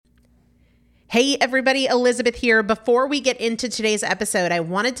Hey everybody, Elizabeth here. Before we get into today's episode, I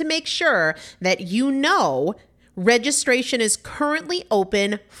wanted to make sure that you know registration is currently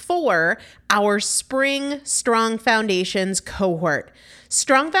open for our Spring Strong Foundations cohort.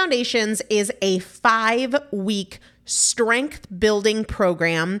 Strong Foundations is a 5-week strength building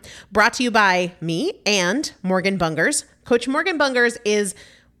program brought to you by me and Morgan Bungers. Coach Morgan Bungers is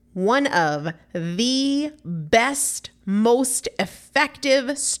one of the best, most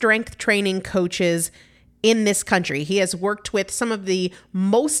effective strength training coaches in this country. He has worked with some of the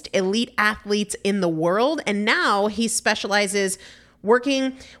most elite athletes in the world, and now he specializes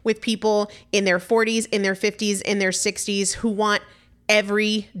working with people in their 40s, in their 50s, in their 60s who want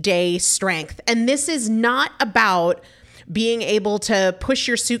everyday strength. And this is not about being able to push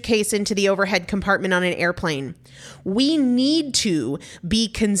your suitcase into the overhead compartment on an airplane. We need to be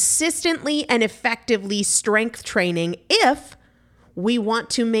consistently and effectively strength training if we want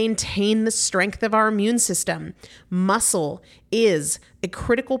to maintain the strength of our immune system. Muscle is a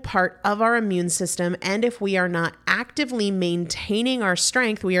critical part of our immune system, and if we are not actively maintaining our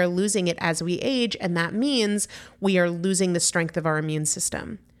strength, we are losing it as we age, and that means we are losing the strength of our immune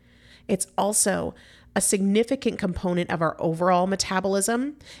system. It's also a significant component of our overall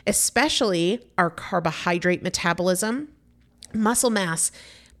metabolism, especially our carbohydrate metabolism. Muscle mass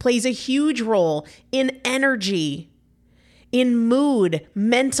plays a huge role in energy, in mood,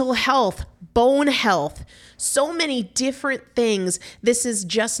 mental health, bone health, so many different things. This is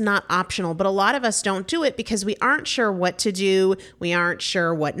just not optional, but a lot of us don't do it because we aren't sure what to do. We aren't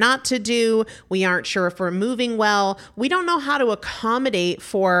sure what not to do. We aren't sure if we're moving well. We don't know how to accommodate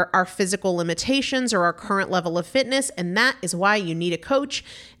for our physical limitations or our current level of fitness, and that is why you need a coach,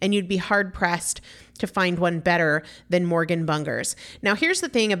 and you'd be hard-pressed to find one better than Morgan Bungers. Now, here's the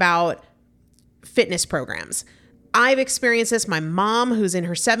thing about fitness programs. I've experienced this. My mom, who's in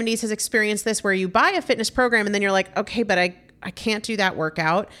her 70s, has experienced this, where you buy a fitness program and then you're like, okay, but I can't do that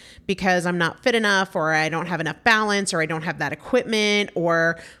workout because I'm not fit enough, or I don't have enough balance, or I don't have that equipment,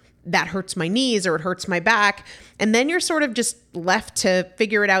 or that hurts my knees, or it hurts my back. And then you're sort of just left to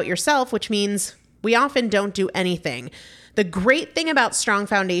figure it out yourself, which means we often don't do anything. The great thing about Strong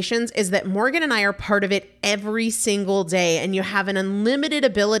Foundations is that Morgan and I are part of it every single day, and you have an unlimited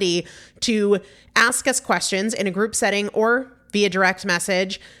ability to ask us questions in a group setting or via direct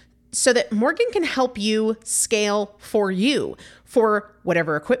message so that Morgan can help you scale for you, for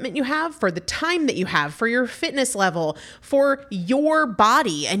whatever equipment you have, for the time that you have, for your fitness level, for your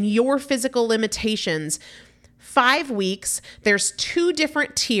body and your physical limitations. 5 weeks, there's 2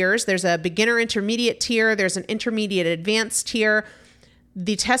 different tiers. There's a beginner intermediate tier. There's an intermediate advanced tier.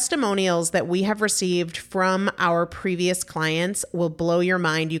 The testimonials that we have received from our previous clients will blow your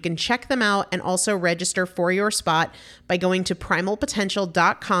mind. You can check them out and also register for your spot by going to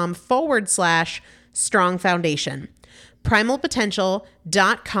primalpotential.com/strong foundation.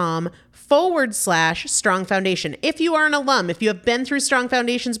 primalpotential.com/strong foundation. If you are an alum, if you have been through Strong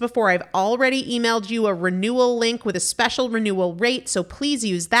Foundations before, I've already emailed you a renewal link with a special renewal rate, so please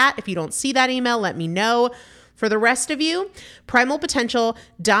use that. If you don't see that email, let me know. For the rest of you,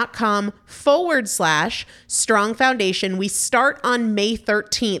 primalpotential.com/strong foundation. We start on May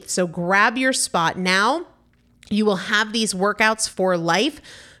 13th, so grab your spot now. You will have these workouts for life.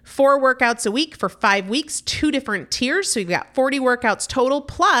 4 workouts a week for 5 weeks, 2 different tiers. So you've got 40 workouts total.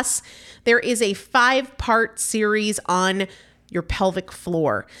 Plus, there is a 5-part series on your pelvic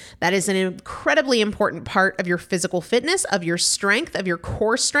floor. That is an incredibly important part of your physical fitness, of your strength, of your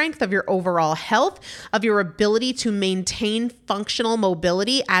core strength, of your overall health, of your ability to maintain functional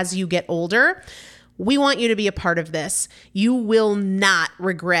mobility as you get older. We want you to be a part of this. You will not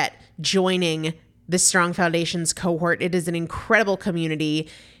regret joining the Strong Foundations cohort. It is an incredible community.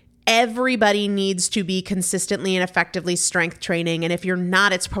 Everybody needs to be consistently and effectively strength training. And if you're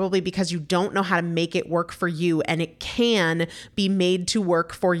not, it's probably because you don't know how to make it work for you. And it can be made to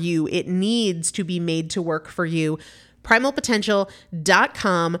work for you. It needs to be made to work for you.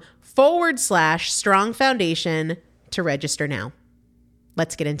 primalpotential.com/strong foundation to register now.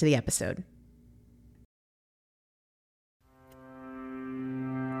 Let's get into the episode.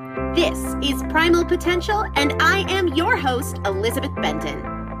 This is Primal Potential, and I am your host, Elizabeth Benton.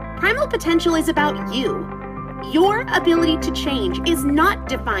 Primal Potential is about you. Your ability to change is not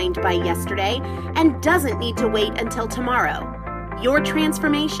defined by yesterday and doesn't need to wait until tomorrow. Your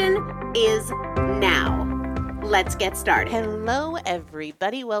transformation is now. Let's get started. Hello,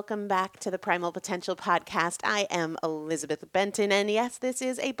 everybody. Welcome back to the Primal Potential Podcast. I am Elizabeth Benton, and yes, this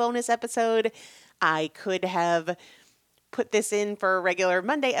is a bonus episode. I could have put this in for a regular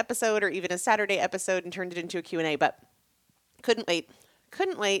Monday episode or even a Saturday episode and turned it into a Q&A, but couldn't wait.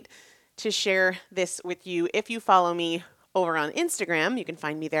 to share this with you. If you follow me over on Instagram, you can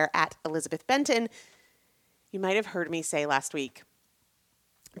find me there at Elizabeth Benton. You might have heard me say last week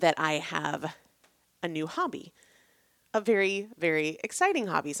that I have a new hobby, a very, very exciting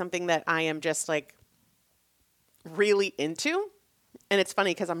hobby, something that I am just like really into. And it's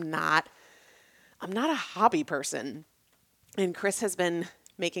funny because I'm not a hobby person. And Chris has been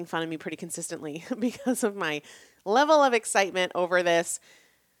making fun of me pretty consistently because of my level of excitement over this,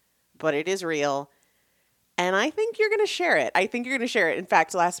 but it is real. And I think you're going to share it. In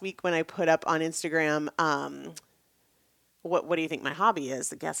fact, last week when I put up on Instagram, what do you think my hobby is?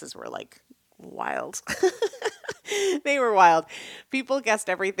 The guesses were like wild. They were wild. People guessed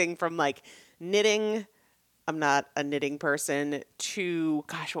everything from like knitting. I'm not a knitting person. To,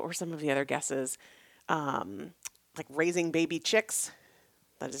 gosh, what were some of the other guesses? Like raising baby chicks.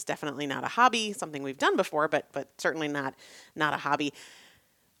 That is definitely not a hobby. Something we've done before, but certainly not a hobby.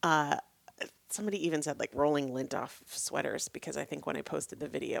 Somebody even said like rolling lint off sweaters, because I think when I posted the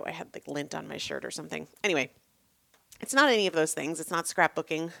video, I had like lint on my shirt or something. Anyway, it's not any of those things. It's not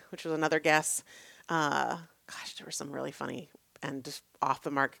scrapbooking, which was another guess. Gosh, there were some really funny and off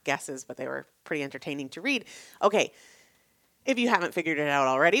the mark guesses, but they were pretty entertaining to read. Okay, if you haven't figured it out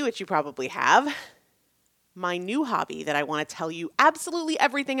already, which you probably have, my new hobby that I want to tell you absolutely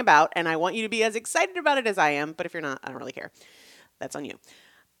everything about, and I want you to be as excited about it as I am, but if you're not, I don't really care. That's on you.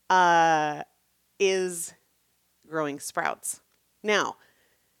 Is growing sprouts. Now,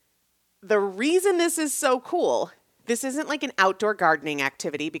 the reason this is so cool, this isn't like an outdoor gardening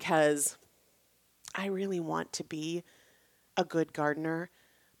activity, because I really want to be a good gardener,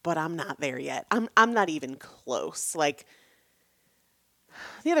 but I'm not there yet. I'm not even close. Like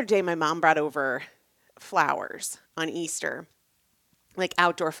the other day, my mom brought over flowers on Easter, like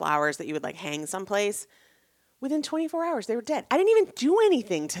outdoor flowers that you would like hang someplace. Within 24 hours, they were dead. I didn't even do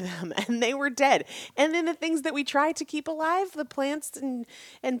anything to them, and they were dead. And then the things that we tried to keep alive, the plants and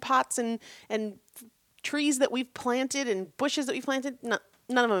pots and trees that we've planted and bushes that we've planted, none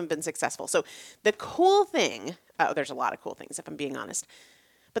of them have been successful. So the cool thing, there's a lot of cool things if I'm being honest,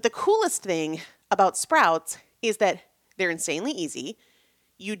 but the coolest thing about sprouts is that they're insanely easy.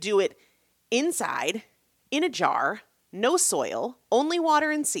 You do it inside, in a jar, no soil, only water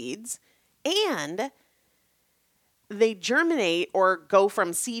and seeds, and they germinate or go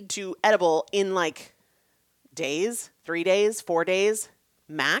from seed to edible in like days, 3 days, 4 days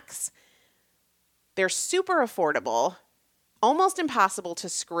max. They're super affordable, almost impossible to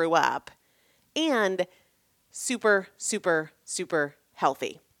screw up, and super, super, super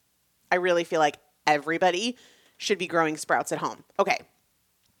healthy. I really feel like everybody should be growing sprouts at home. Okay.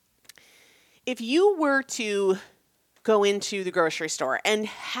 If you were to go into the grocery store and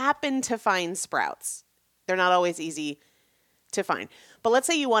happen to find sprouts, they're not always easy to find. But let's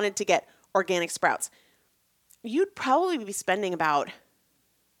say you wanted to get organic sprouts. You'd probably be spending about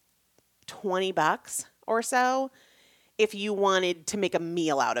 $20 or so if you wanted to make a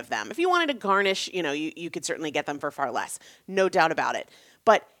meal out of them. If you wanted to garnish, you could certainly get them for far less. No doubt about it.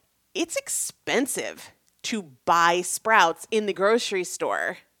 But it's expensive to buy sprouts in the grocery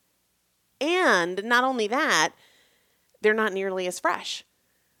store. And not only that, they're not nearly as fresh.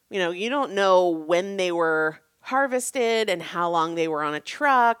 You don't know when they were harvested and how long they were on a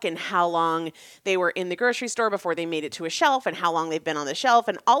truck and how long they were in the grocery store before they made it to a shelf and how long they've been on the shelf,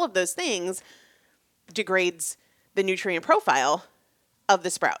 and all of those things degrades the nutrient profile of the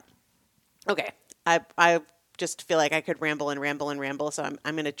sprout. Okay, I just feel like I could ramble and ramble and ramble, so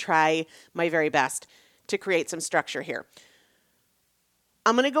I'm going to try my very best to create some structure here.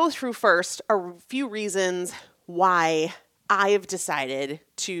 I'm going to go through first a few reasons why I've decided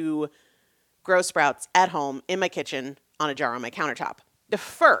to grow sprouts at home in my kitchen on a jar on my countertop. The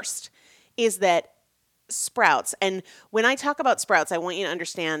first is that sprouts, and when I talk about sprouts, I want you to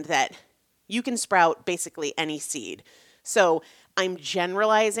understand that you can sprout basically any seed. So I'm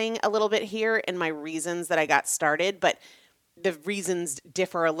generalizing a little bit here in my reasons that I got started, but the reasons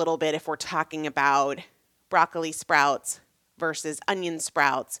differ a little bit if we're talking about broccoli sprouts versus onion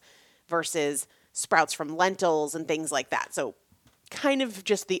sprouts versus sprouts from lentils and things like that. So kind of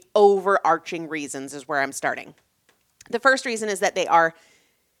just the overarching reasons is where I'm starting. The first reason is that they are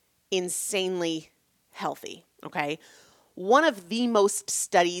insanely healthy, okay? One of the most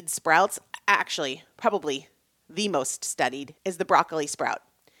studied sprouts, actually probably the most studied, is the broccoli sprout.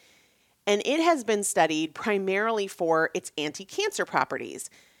 And it has been studied primarily for its anti-cancer properties.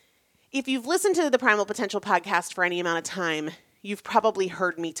 If you've listened to the Primal Potential podcast for any amount of time, you've probably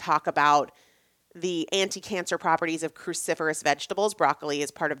heard me talk about the anti-cancer properties of cruciferous vegetables. Broccoli is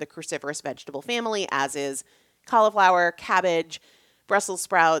part of the cruciferous vegetable family, as is cauliflower, cabbage, Brussels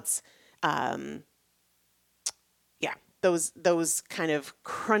sprouts, Yeah, those kind of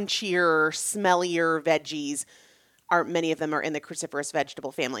crunchier, smellier veggies many of them are in the cruciferous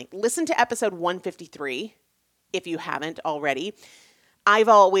vegetable family. Listen to episode 153 if you haven't already. I've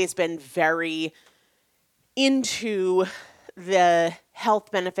always been very into the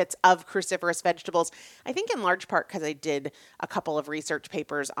health benefits of cruciferous vegetables. I think in large part because I did a couple of research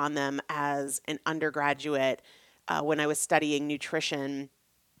papers on them as an undergraduate when I was studying nutrition.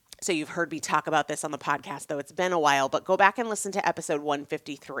 So you've heard me talk about this on the podcast, though it's been a while, but go back and listen to episode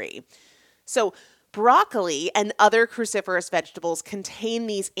 153. So broccoli and other cruciferous vegetables contain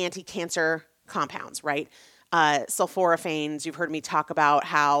these anti-cancer compounds, right? Sulforaphanes, you've heard me talk about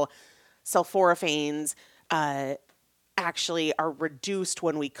how sulforaphanes actually are reduced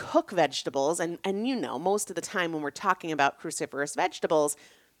when we cook vegetables. And you know, most of the time when we're talking about cruciferous vegetables,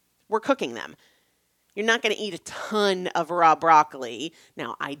 we're cooking them. You're not going to eat a ton of raw broccoli.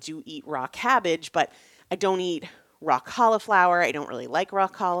 Now, I do eat raw cabbage, but I don't eat raw cauliflower. I don't really like raw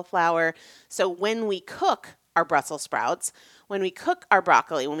cauliflower. So when we cook our Brussels sprouts, when we cook our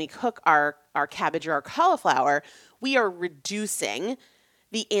broccoli, when we cook our cabbage or our cauliflower, we are reducing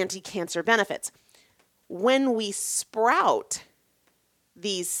the anti-cancer benefits. When we sprout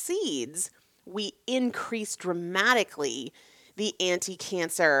these seeds, we increase dramatically the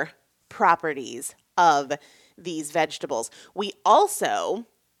anti-cancer properties of these vegetables. We also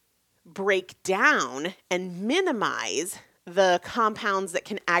break down and minimize the compounds that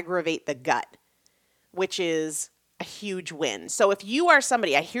can aggravate the gut, which is a huge win. So if you are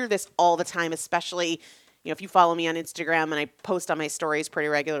somebody, I hear this all the time, especially, if you follow me on Instagram and I post on my stories pretty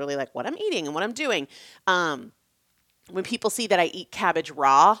regularly, like what I'm eating and what I'm doing. When people see that I eat cabbage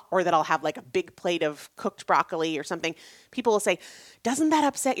raw or that I'll have like a big plate of cooked broccoli or something, people will say, doesn't that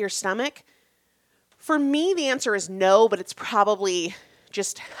upset your stomach? For me, the answer is no, but it's probably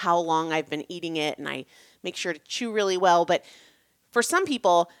just how long I've been eating it, and I make sure to chew really well. But for some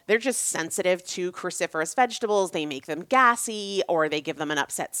people, they're just sensitive to cruciferous vegetables. They make them gassy, or they give them an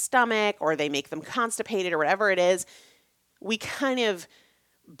upset stomach, or they make them constipated, or whatever it is. We kind of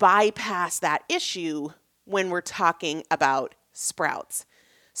bypass that issue when we're talking about sprouts.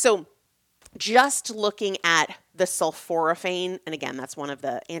 So just looking at the sulforaphane, and again, that's one of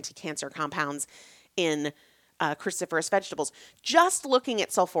the anti-cancer compounds in cruciferous vegetables, just looking at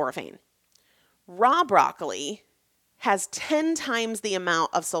sulforaphane. Raw broccoli has 10 times the amount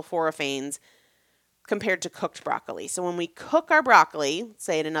of sulforaphanes compared to cooked broccoli. So when we cook our broccoli,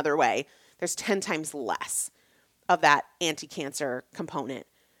 say it another way, there's 10 times less of that anti-cancer component.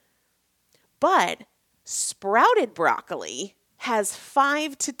 But sprouted broccoli has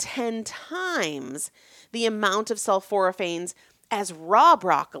 5 to 10 times the amount of sulforaphanes as raw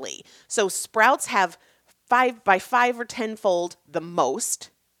broccoli. So sprouts have 5 or 10-fold the most,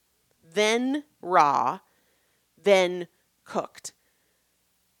 then raw, then cooked.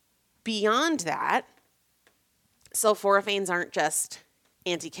 Beyond that, sulforaphanes aren't just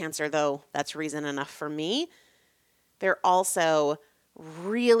anti-cancer, though that's reason enough for me. They're also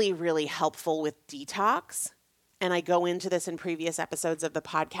really, really helpful with detox. And I go into this in previous episodes of the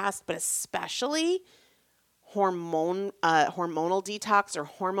podcast, but especially hormonal detox or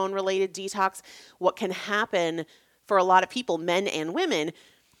hormone-related detox. What can happen for a lot of people, men and women,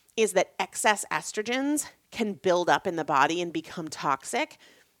 is that excess estrogens can build up in the body and become toxic.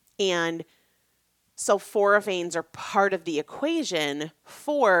 And sulforaphanes are part of the equation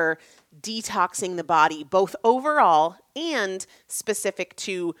for detoxing the body, both overall and specific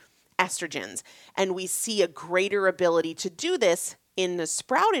to estrogens. And we see a greater ability to do this in the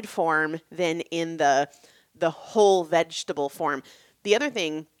sprouted form than in the whole vegetable form. The other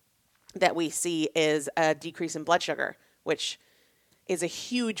thing that we see is a decrease in blood sugar, which is a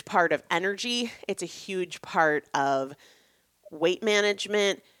huge part of energy. It's a huge part of weight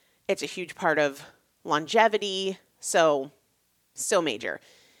management. It's a huge part of longevity. So major.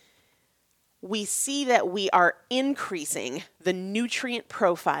 We see that we are increasing the nutrient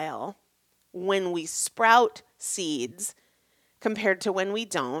profile when we sprout seeds compared to when we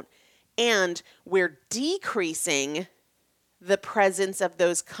don't. And we're decreasing the presence of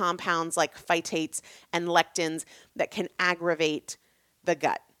those compounds like phytates and lectins that can aggravate the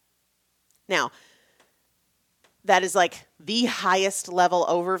gut. Now, that is like the highest level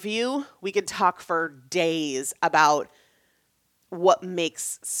overview. We could talk for days about what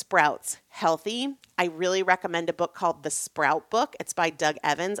makes sprouts healthy. I really recommend a book called The Sprout Book. It's by Doug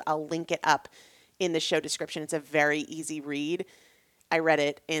Evans. I'll link it up in the show description. It's a very easy read. I read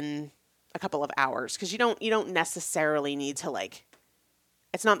it in a couple of hours because you don't necessarily need to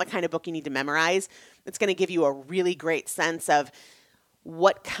it's not the kind of book you need to memorize. It's going to give you a really great sense of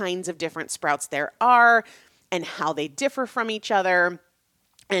what kinds of different sprouts there are and how they differ from each other,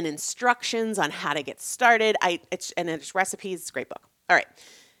 and instructions on how to get started. And it's recipes. It's a great book. All right.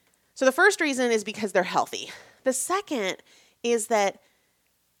 So the first reason is because they're healthy. The second is that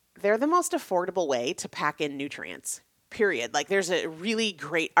they're the most affordable way to pack in nutrients, period. Like, there's a really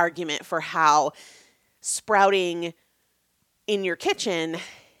great argument for how sprouting in your kitchen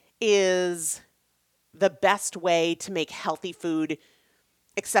is the best way to make healthy food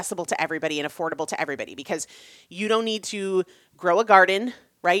accessible to everybody and affordable to everybody, because you don't need to grow a garden,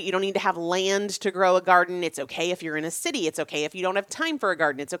 right? You don't need to have land to grow a garden. It's okay if you're in a city. It's okay if you don't have time for a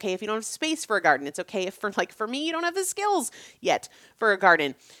garden. It's okay if you don't have space for a garden. It's okay if, for me, you don't have the skills yet for a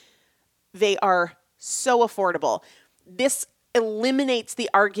garden. They are so affordable. This eliminates the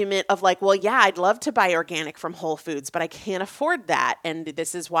argument of like, well, yeah, I'd love to buy organic from Whole Foods, but I can't afford that. And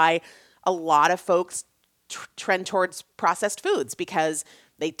this is why a lot of folks trend towards processed foods, because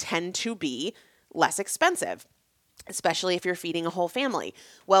they tend to be less expensive, especially if you're feeding a whole family.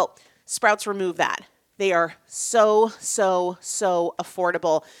 Well, Sprouts remove that. They are so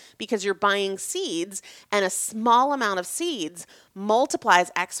affordable because you're buying seeds, and a small amount of seeds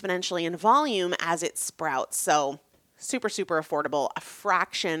multiplies exponentially in volume as it sprouts. So super affordable, a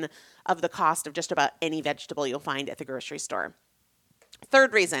fraction of the cost of just about any vegetable you'll find at the grocery store.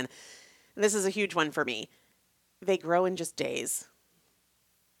 Third reason, and this is a huge one for me, they grow in just days.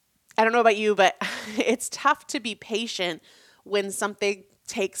 I don't know about you, but it's tough to be patient when something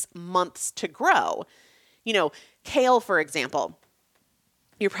takes months to grow. You know, kale, for example,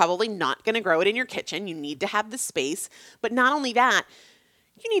 you're probably not going to grow it in your kitchen. You need to have the space. But not only that,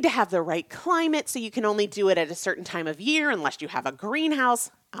 you need to have the right climate, so you can only do it at a certain time of year unless you have a greenhouse.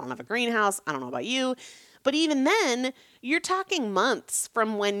 I don't have a greenhouse. I don't know about you. But even then, you're talking months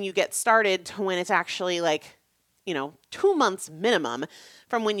from when you get started to when it's actually 2 months minimum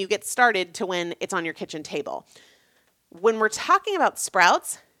from when you get started to when it's on your kitchen table. When we're talking about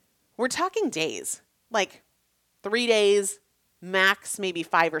sprouts, we're talking days, like 3 days, max maybe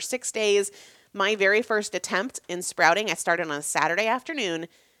 5 or 6 days. My very first attempt in sprouting, I started on a Saturday afternoon,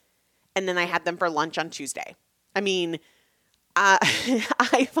 and then I had them for lunch on Tuesday. I mean,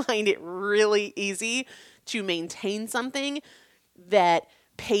 I find it really easy to maintain something that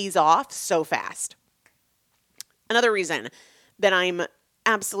pays off so fast. Another reason that I'm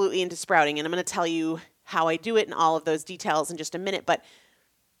absolutely into sprouting, and I'm going to tell you how I do it and all of those details in just a minute, but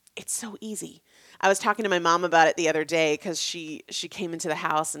it's so easy. I was talking to my mom about it the other day because she came into the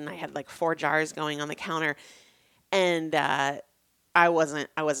house and I had like 4 jars going on the counter, and I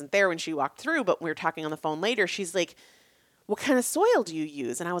wasn't there when she walked through, but we were talking on the phone later. She's like, "What kind of soil do you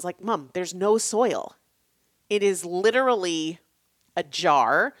use?" And I was like, "Mom, there's no soil. It is literally a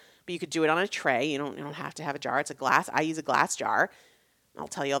jar, but you could do it on a tray. You don't have to have a jar. It's a glass. I use a glass jar. I'll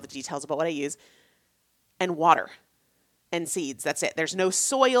tell you all the details about what I use. And water and seeds. That's it. There's no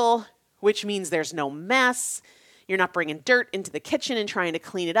soil, which means there's no mess. You're not bringing dirt into the kitchen and trying to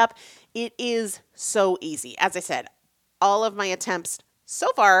clean it up. It is so easy. As I said, all of my attempts so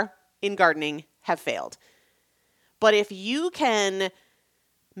far in gardening have failed. But if you can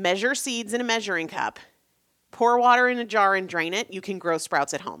measure seeds in a measuring cup, pour water in a jar and drain it, you can grow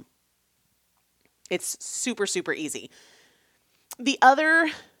sprouts at home. It's super easy. The other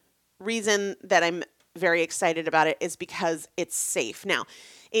reason that I'm very excited about it is because it's safe. Now,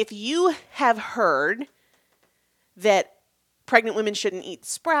 if you have heard that pregnant women shouldn't eat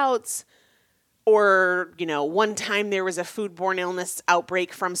sprouts, or, one time there was a foodborne illness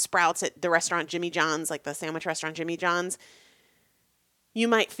outbreak from sprouts at the restaurant Jimmy John's, like the sandwich restaurant Jimmy John's, you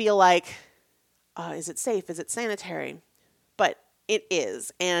might feel like, is it safe? Is it sanitary? But it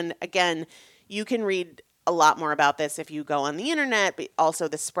is. And again, you can read a lot more about this if you go on the internet, but also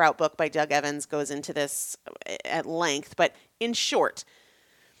the Sprout book by Doug Evans goes into this at length. But in short,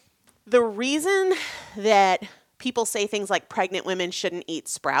 the reason that people say things like pregnant women shouldn't eat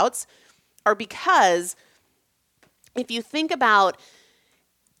sprouts are because if you think about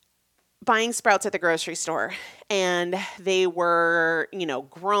buying sprouts at the grocery store and they were,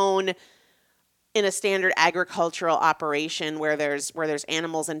 grown in a standard agricultural operation where there's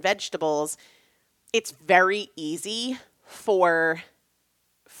animals and vegetables, it's very easy for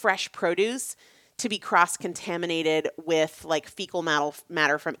fresh produce to be cross-contaminated with like fecal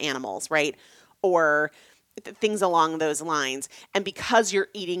matter from animals, right? Or things along those lines. And because you're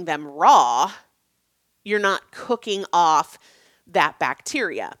eating them raw, you're not cooking off that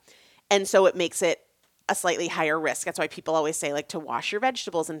bacteria. And so it makes it a slightly higher risk. That's why people always say like to wash your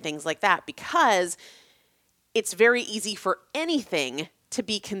vegetables and things like that, because it's very easy for anything to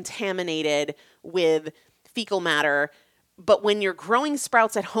be contaminated with fecal matter But when you're growing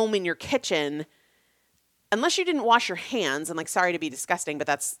sprouts at home in your kitchen, unless you didn't wash your hands, and like, sorry to be disgusting, but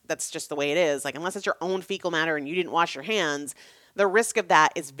that's just the way it is. Like, unless it's your own fecal matter and you didn't wash your hands, the risk of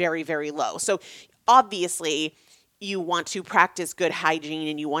that is very, very low. So obviously you want to practice good hygiene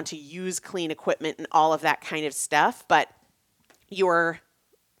and you want to use clean equipment and all of that kind of stuff, but your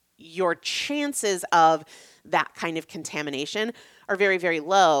chances of that kind of contamination are very, very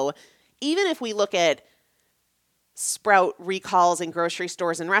low. Even if we look at sprout recalls in grocery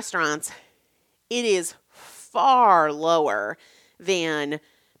stores and restaurants, it is far lower than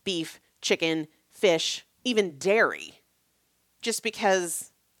beef, chicken, fish, even dairy, just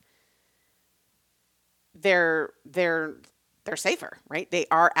because they're safer, right? They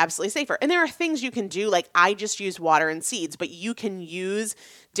are absolutely safer. And there are things you can do, like I just use water and seeds, but you can use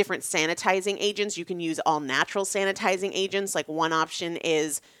different sanitizing agents. You can use all natural sanitizing agents. Like one option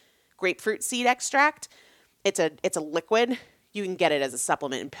is grapefruit seed extract. It's a liquid. You can get it as a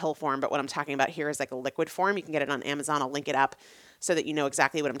supplement in pill form, but what I'm talking about here is like a liquid form. You can get it on Amazon. I'll link it up so that you know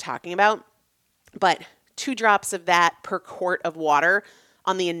exactly what I'm talking about. But 2 drops of that per quart of water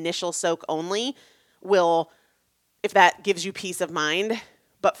on the initial soak only will, if that gives you peace of mind.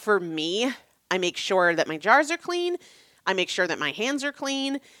 But for me, I make sure that my jars are clean. I make sure that my hands are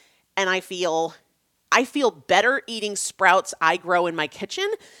clean. And I feel better eating sprouts I grow in my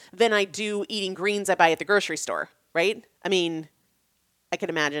kitchen than I do eating greens I buy at the grocery store, right? I mean, I could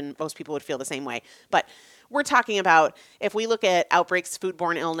imagine most people would feel the same way. But we're talking about, if we look at outbreaks,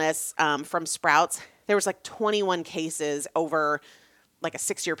 foodborne illness from sprouts, there was like 21 cases over like a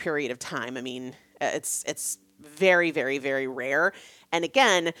 6-year period of time. I mean, it's very, very, very rare. And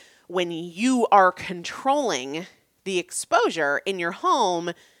again, when you are controlling the exposure in your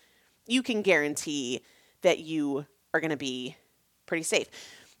home, you can guarantee that you are going to be pretty safe.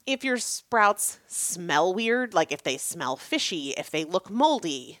 If your sprouts smell weird, like if they smell fishy, if they look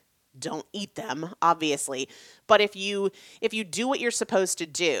moldy, don't eat them, obviously. But if you do what you're supposed to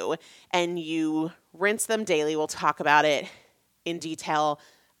do and you rinse them daily, we'll talk about it in detail,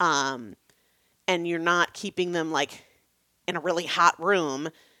 and you're not keeping them like in a really hot room,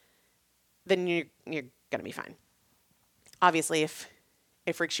 then you're going to be fine. Obviously, if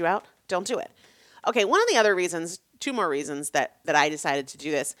it freaks you out, don't do it. Okay, one of the other reasons, 2 more reasons that I decided to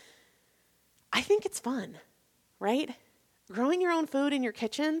do this, I think it's fun, right? Growing your own food in your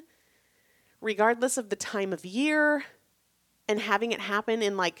kitchen, regardless of the time of year, and having it happen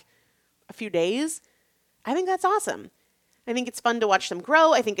in like a few days, I think that's awesome. I think it's fun to watch them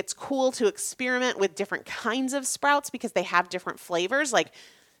grow. I think it's cool to experiment with different kinds of sprouts because they have different flavors, like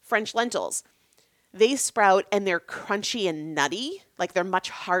French lentils. They sprout and they're crunchy and nutty, like they're much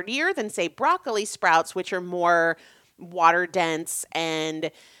hardier than, say, broccoli sprouts, which are more water dense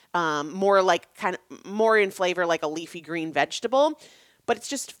and more like kind of more in flavor like a leafy green vegetable. But it's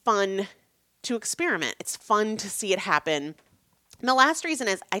just fun to experiment. It's fun to see it happen. And the last reason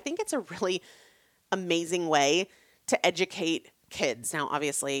is I think it's a really amazing way to educate kids. Now,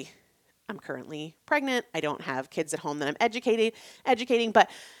 obviously, I'm currently pregnant. I don't have kids at home that I'm educating, but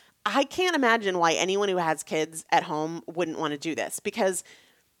I can't imagine why anyone who has kids at home wouldn't want to do this, because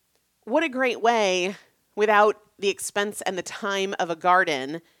what a great way, without the expense and the time of a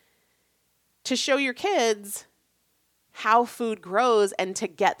garden, to show your kids how food grows and to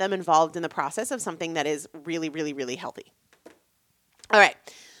get them involved in the process of something that is really, really, really healthy. All right.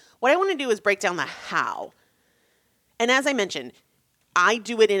 What I want to do is break down the how. And as I mentioned, I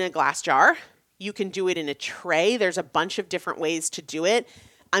do it in a glass jar. You can do it in a tray. There's a bunch of different ways to do it.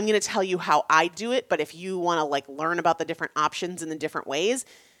 I'm going to tell you how I do it, but if you want to like learn about the different options and the different ways,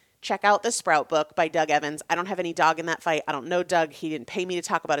 check out the Sprout Book by Doug Evans. I don't have any dog in that fight. I don't know Doug. He didn't pay me to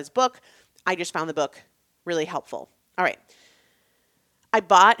talk about his book. I just found the book really helpful. All right. I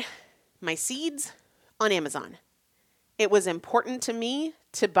bought my seeds on Amazon. It was important to me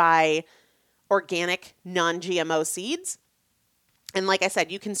to buy organic, non-GMO seeds. And like I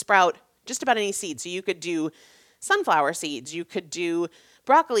said, you can sprout just about any seed. So you could do sunflower seeds. You could do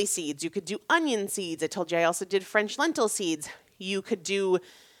broccoli seeds. You could do onion seeds. I told you I also did French lentil seeds. You could do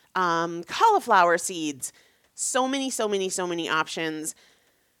cauliflower seeds. So many options.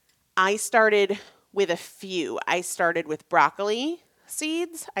 I started with a few. I started with broccoli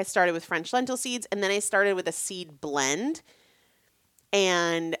seeds. I started with French lentil seeds. And then I started with a seed blend.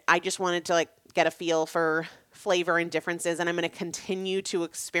 And I just wanted to like get a feel for flavor and differences. And I'm going to continue to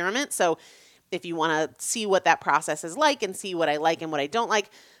experiment. So if you want to see what that process is like and see what I like and what I don't like,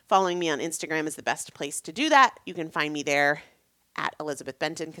 following me on Instagram is the best place to do that. You can find me there at Elizabeth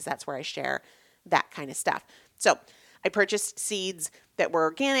Benton because that's where I share that kind of stuff. So I purchased seeds that were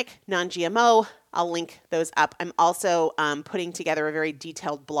organic, non-GMO. I'll link those up. I'm also putting together a very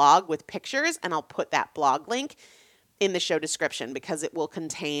detailed blog with pictures, and I'll put that blog link in the show description because it will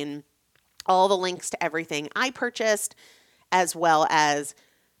contain all the links to everything I purchased, as well as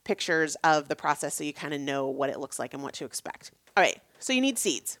pictures of the process so you kind of know what it looks like and what to expect. All right, so you need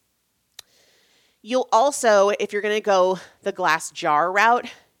seeds. You'll also, if you're going to go the glass jar route,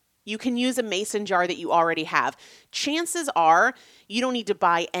 you can use a mason jar that you already have. Chances are you don't need to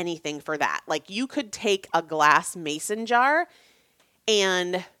buy anything for that. Like you could take a glass mason jar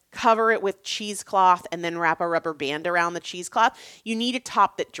and cover it with cheesecloth and then wrap a rubber band around the cheesecloth. You need a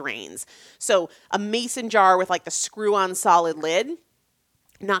top that drains. So a mason jar with like the screw-on solid lid,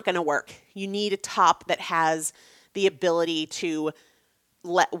 not going to work. You need a top that has the ability to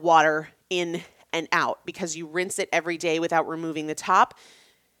let water in and out because you rinse it every day without removing the top.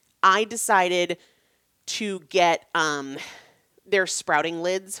 I decided to get their sprouting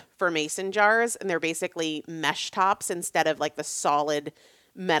lids for mason jars, and they're basically mesh tops instead of like the solid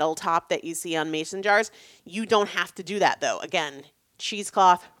metal top that you see on mason jars. You don't have to do that though. Again,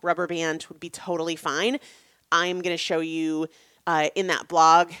 cheesecloth, rubber band would be totally fine. I'm going to show you in that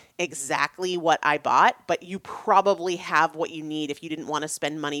blog exactly what I bought, but you probably have what you need if you didn't want to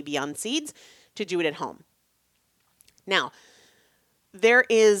spend money beyond seeds to do it at home. Now, there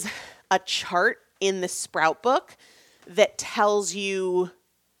is a chart in the Sprout book that tells you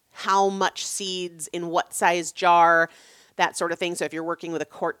how much seeds in what size jar, that sort of thing. So if you're working with a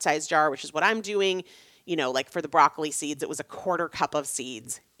quart size jar, which is what I'm doing, you know, like for the broccoli seeds, it was a 1/4 cup of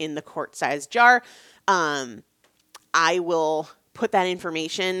seeds in the quart size jar. I will put that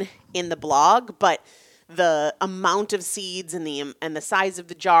information in the blog, but the amount of seeds and the size of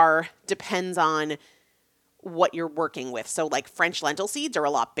the jar depends on what you're working with. So like French lentil seeds are a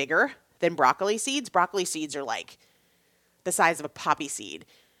lot bigger than broccoli seeds. Broccoli seeds are like the size of a poppy seed,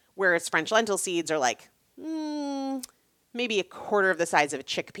 whereas French lentil seeds are like maybe a 1/4 of the size of a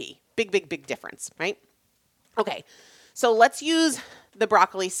chickpea. Big difference, right? Okay, so let's use the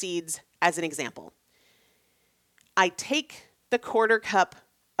broccoli seeds as an example. I take the 1/4 cup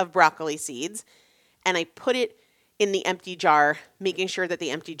of broccoli seeds and I put it in the empty jar, making sure that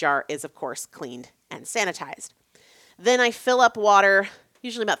the empty jar is, of course, cleaned and sanitized. Then I fill up water,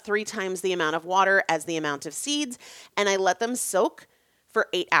 usually about 3 times the amount of water as the amount of seeds, and I let them soak for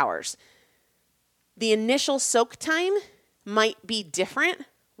 8 hours. The initial soak time might be different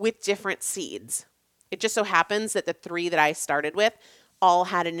with different seeds. It just so happens that the 3 that I started with all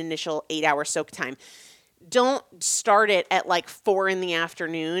had an initial 8-hour soak time. Don't start it at like 4 in the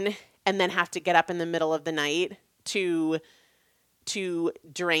afternoon and then have to get up in the middle of the night to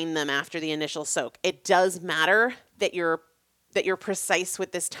drain them after the initial soak. It does matter that you're precise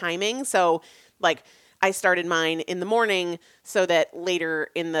with this timing. So like I started mine in the morning so that later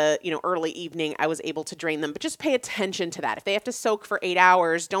in the, early evening I was able to drain them. But just pay attention to that. If they have to soak for 8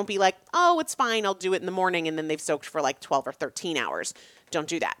 hours, don't be like, oh, it's fine, I'll do it in the morning, and then they've soaked for like 12 or 13 hours. Don't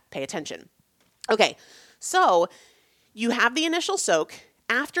do that. Pay attention. Okay, so you have the initial soak.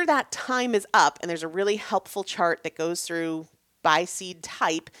 After that time is up, and there's a really helpful chart that goes through by seed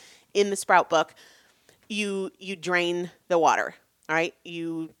type in the Sprout book, you drain the water, all right?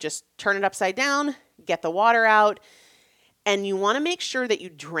 You just turn it upside down, get the water out, and you want to make sure that you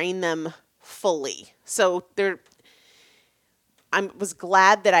drain them fully. So I was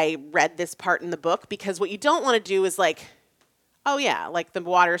glad that I read this part in the book, because what you don't want to do is like, oh yeah, like the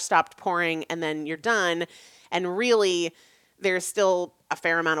water stopped pouring and then you're done, and really there's still a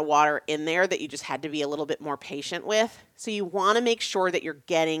fair amount of water in there that you just had to be a little bit more patient with. So you want to make sure that you're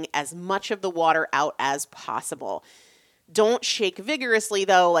getting as much of the water out as possible. Don't shake vigorously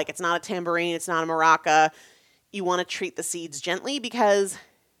though, like it's not a tambourine, it's not a maraca. You want to treat the seeds gently, because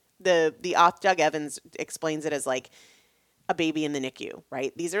the author Doug Evans explains it as like a baby in the NICU,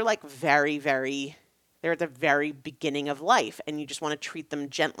 right? These are like very, they're at the very beginning of life, and you just want to treat them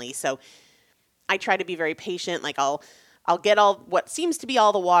gently. So I try to be very patient. Like I'll get all what seems to be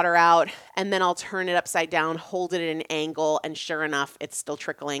all the water out, and then I'll turn it upside down, hold it at an angle, and sure enough, it's still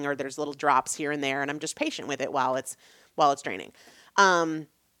trickling, or there's little drops here and there, and I'm just patient with it while it's draining. All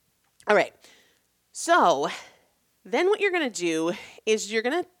right. So then what you're going to do is you're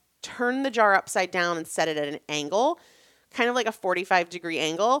going to turn the jar upside down and set it at an angle, kind of like a 45-degree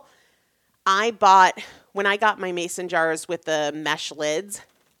angle. When I got my mason jars with the mesh lids,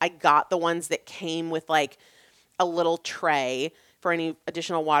 I got the ones that came with like a little tray for any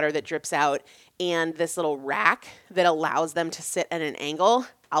additional water that drips out, and this little rack that allows them to sit at an angle.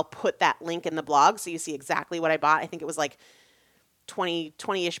 I'll put that link in the blog so you see exactly what I bought. I think it was like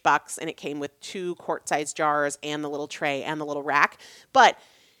 20-ish bucks, and it came with 2 quart-sized jars and the little tray and the little rack. But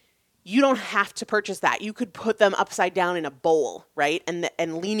you don't have to purchase that. You could put them upside down in a bowl, right?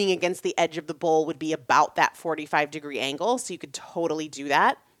 And leaning against the edge of the bowl would be about that 45-degree angle, so you could totally do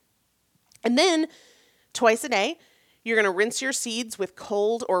that. And then twice a day, you're going to rinse your seeds with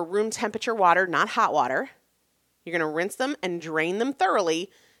cold or room temperature water, not hot water. You're going to rinse them and drain them thoroughly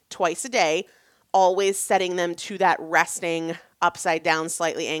twice a day, always setting them to that resting, upside down,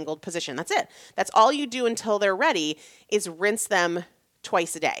 slightly angled position. That's it. That's all you do until they're ready, is rinse them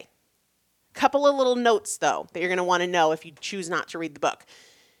twice a day. Couple of little notes, though, that you're going to want to know if you choose not to read the book.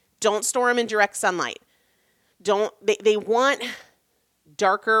 Don't store them in direct sunlight. They want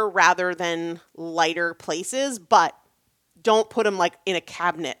darker rather than lighter places, but don't put them like in a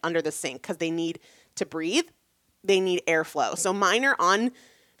cabinet under the sink, because they need to breathe. They need airflow. So mine are on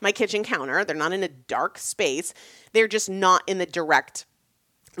my kitchen counter. They're not in a dark space. They're just not in the direct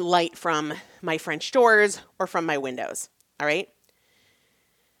light from my French doors or from my windows. All right?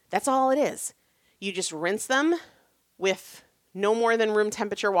 That's all it is. You just rinse them with no more than room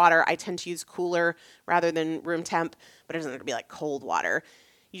temperature water. I tend to use cooler rather than room temp, but it doesn't have to be like cold water.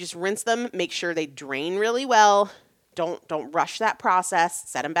 You just rinse them, make sure they drain really well. Don't rush that process.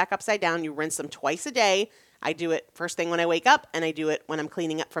 Set them back upside down. You rinse them twice a day. I do it first thing when I wake up, and I do it when I'm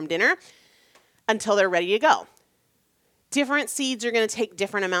cleaning up from dinner until they're ready to go. Different seeds are going to take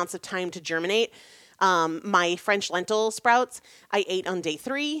different amounts of time to germinate. My French lentil sprouts, I ate on day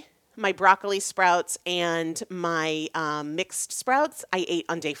 3. My broccoli sprouts and my mixed sprouts, I ate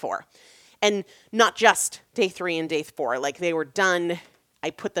on day 4. And not just day 3 and day 4. Like, they were done. I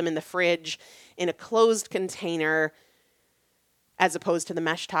put them in the fridge in a closed container as opposed to the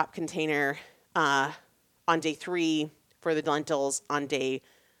mesh top container on day 3 for the lentils, on day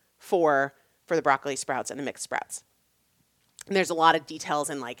 4 for the broccoli sprouts and the mixed sprouts. And there's a lot of details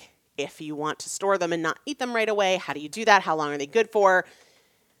in, like, if you want to store them and not eat them right away, how do you do that? How long are they good for?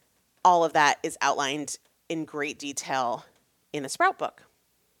 All of that is outlined in great detail in the sprout book.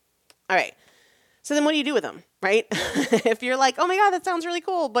 All right. So then what do you do with them, right? If you're like, oh my God, that sounds really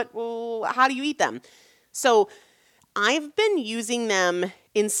cool, but well, how do you eat them? So I've been using them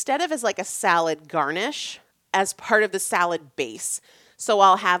instead of as like a salad garnish, as part of the salad base. So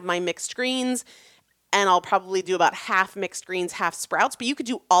I'll have my mixed greens, and I'll probably do about half mixed greens, half sprouts, but you could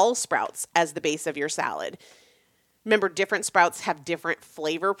do all sprouts as the base of your salad. Remember, different sprouts have different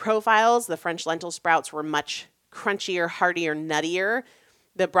flavor profiles. The French lentil sprouts were much crunchier, heartier, nuttier.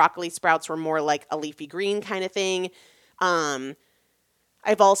 The broccoli sprouts were more like a leafy green kind of thing. I've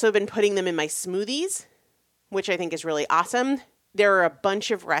also been putting them in my smoothies, which I think is really awesome. There are a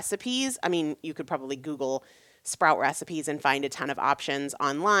bunch of recipes. I mean, you could probably Google sprout recipes and find a ton of options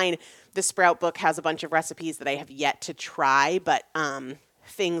online. The Sprout book has a bunch of recipes that I have yet to try, but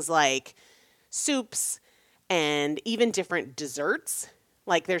things like soups and even different desserts.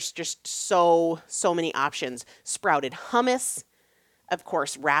 Like, there's just so many options. Sprouted hummus, of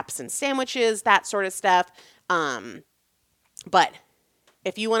course, wraps and sandwiches, that sort of stuff. But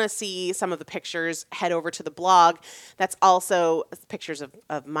if you want to see some of the pictures, head over to the blog. That's also pictures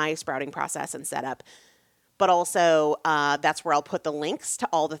of my sprouting process and setup. But also, that's where I'll put the links to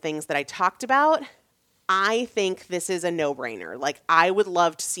all the things that I talked about. I think this is a no-brainer. Like, I would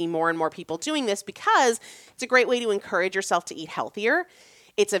love to see more and more people doing this, because it's a great way to encourage yourself to eat healthier.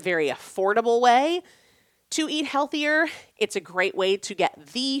 It's a very affordable way to eat healthier. It's a great way to get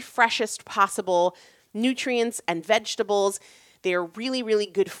the freshest possible nutrients and vegetables. They're really, really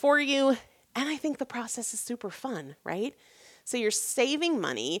good for you. And I think the process is super fun, right? So you're saving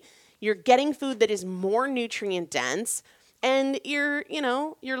money. You're getting food that is more nutrient dense, and you're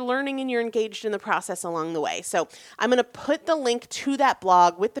learning and you're engaged in the process along the way. So I'm going to put the link to that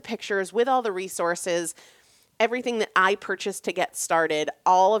blog with the pictures, with all the resources, everything that I purchased to get started.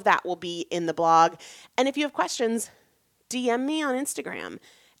 All of that will be in the blog. And if you have questions, DM me on Instagram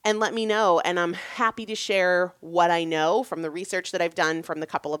and let me know. And I'm happy to share what I know from the research that I've done, from the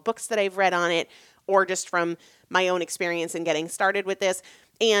couple of books that I've read on it, or just from my own experience in getting started with this.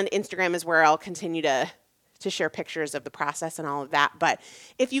 And Instagram is where I'll continue to share pictures of the process and all of that. But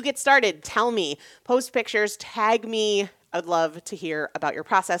if you get started, tell me, post pictures, tag me. I'd love to hear about your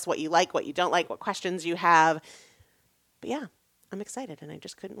process, what you like, what you don't like, what questions you have. But yeah, I'm excited, and I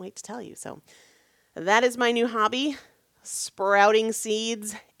just couldn't wait to tell you. So that is my new hobby, sprouting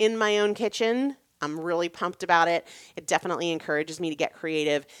seeds in my own kitchen. I'm really pumped about it. It definitely encourages me to get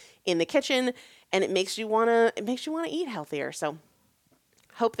creative in the kitchen, and it makes you want to eat healthier. So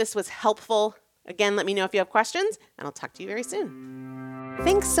hope this was helpful. Again, let me know if you have questions, and I'll talk to you very soon.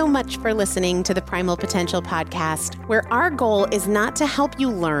 Thanks so much for listening to the Primal Potential podcast, where our goal is not to help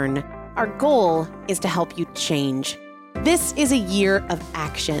you learn. Our goal is to help you change. This is a year of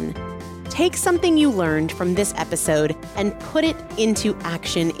action. Take something you learned from this episode and put it into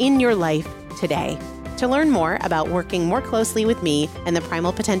action in your life today. To learn more about working more closely with me and the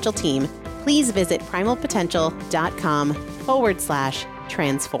Primal Potential team, please visit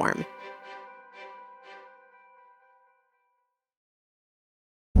primalpotential.com/transform.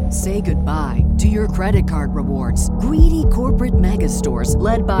 Say goodbye to your credit card rewards. Greedy corporate mega stores,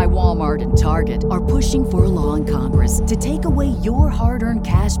 led by Walmart and Target, are pushing for a law in Congress to take away your hard-earned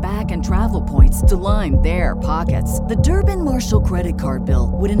cash back and travel points to line their pockets. The Durbin-Marshall credit card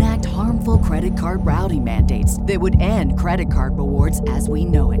bill would enact harmful credit card routing mandates that would end credit card rewards as we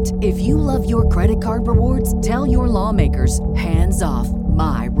know it. If you love your credit card rewards, tell your lawmakers, hands off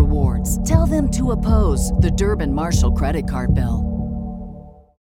my rewards. Tell them to oppose the Durbin-Marshall credit card bill.